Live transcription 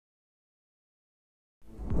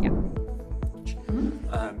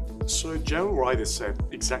So General Ryder said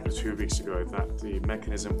exactly 2 weeks ago that the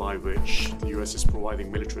mechanism by which the US is providing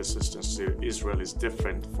military assistance to Israel is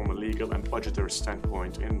different from a legal and budgetary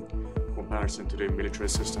standpoint in comparison to the military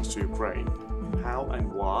assistance to Ukraine. How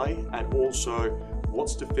and why? And also,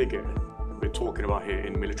 what's the figure we're talking about here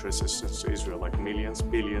in military assistance to Israel? Like millions,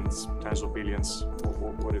 billions, tens of billions?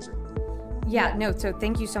 What is it? Yeah, no, so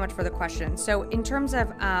thank you so much for the question. So in terms of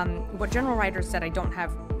what General Ryder said, I don't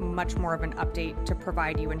have much more of an update to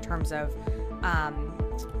provide you in terms of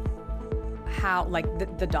how, like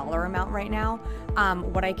the dollar amount right now.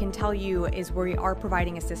 What I can tell you is we are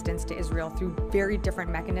providing assistance to Israel through very different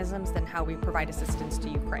mechanisms than how we provide assistance to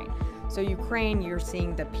Ukraine. So Ukraine, you're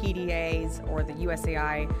seeing the PDAs or the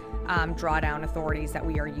USAI drawdown authorities that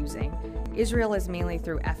we are using. Israel is mainly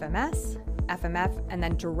through FMS, FMF, and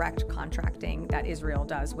then direct contracting that Israel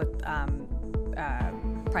does with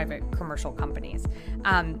private commercial companies.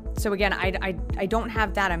 So again, I don't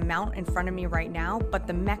have that amount in front of me right now, but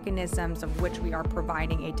the mechanisms of which we are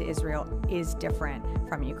providing aid to Israel is different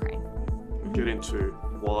from Ukraine. Get into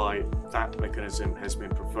why that mechanism has been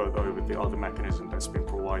preferred over the other mechanism that's been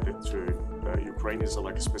provided to Ukraine. Is there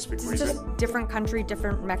like a specific reason? It's just different country,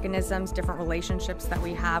 different mechanisms, different relationships that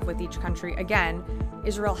we have with each country. Again,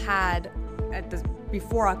 Israel had,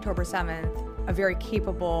 before October 7th, a very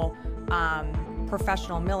capable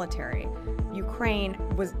professional military. Ukraine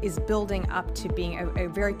is building up to being a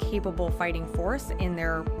very capable fighting force in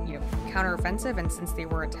their counteroffensive, and since they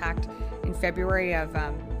were attacked in February of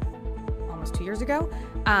almost 2 years ago,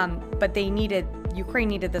 but Ukraine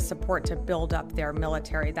needed the support to build up their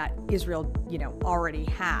military that Israel already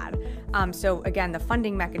had. So again, the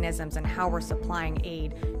funding mechanisms and how we're supplying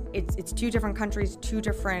aid, it's two different countries, two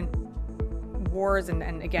different wars,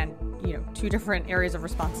 and again, two different areas of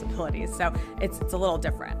responsibilities. So it's a little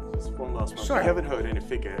different. Just one last one. Sure. I haven't heard any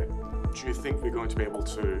figure. Do you think we're going to be able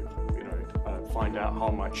to, find out how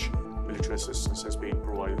much military assistance has been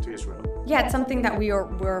provided to Israel? Yeah, it's something that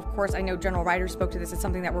we're of course, I know General Ryder spoke to this. It's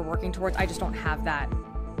something that we're working towards. I just don't have that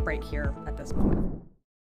right here at this moment.